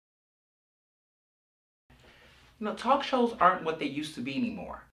You know, talk shows aren't what they used to be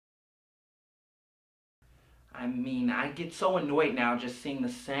anymore. I mean, I get so annoyed now just seeing the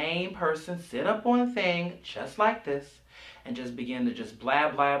same person sit up on a thing just like this and just begin to just blah,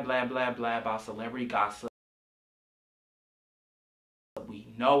 blah, blah, blah, blah about celebrity gossip.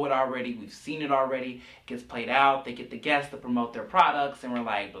 We know it already. We've seen it already. It gets played out. They get the guests to promote their products and we're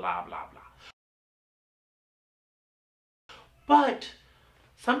like, blah, blah, blah. But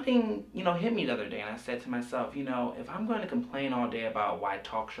something, hit me the other day and I said to myself, if I'm going to complain all day about why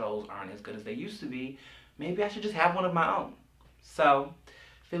talk shows aren't as good as they used to be, maybe I should just have one of my own. So,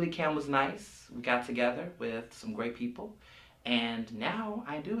 Philly Cam was nice. We got together with some great people. And now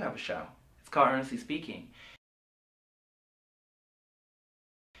I do have a show. It's called Ernestly Speaking.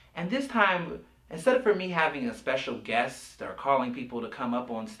 And this time, instead of for me having a special guest or calling people to come up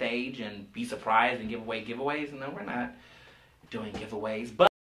on stage and be surprised and give away giveaways, no, we're not doing giveaways. But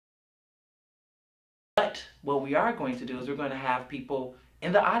what we are going to do is we're going to have people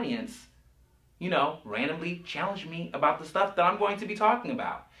in the audience, randomly challenge me about the stuff that I'm going to be talking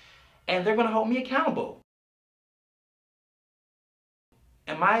about. And they're going to hold me accountable.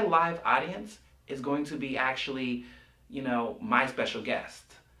 And my live audience is going to be actually, my special guest.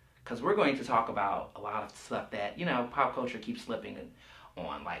 Because we're going to talk about a lot of stuff that, pop culture keeps slipping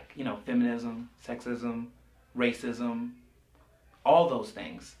on, like, feminism, sexism, racism, all those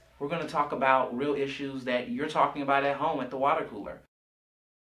things. We're going to talk about real issues that you're talking about at home at the water cooler,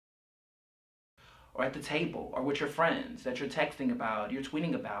 or at the table, or with your friends that you're texting about, you're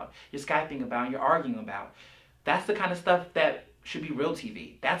tweeting about, you're Skyping about, you're arguing about. That's the kind of stuff that should be real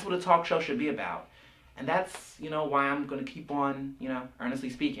TV. That's what a talk show should be about. And that's, why I'm going to keep on,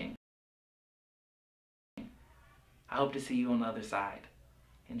 earnestly speaking. I hope to see you on the other side.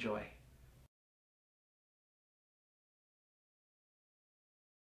 Enjoy.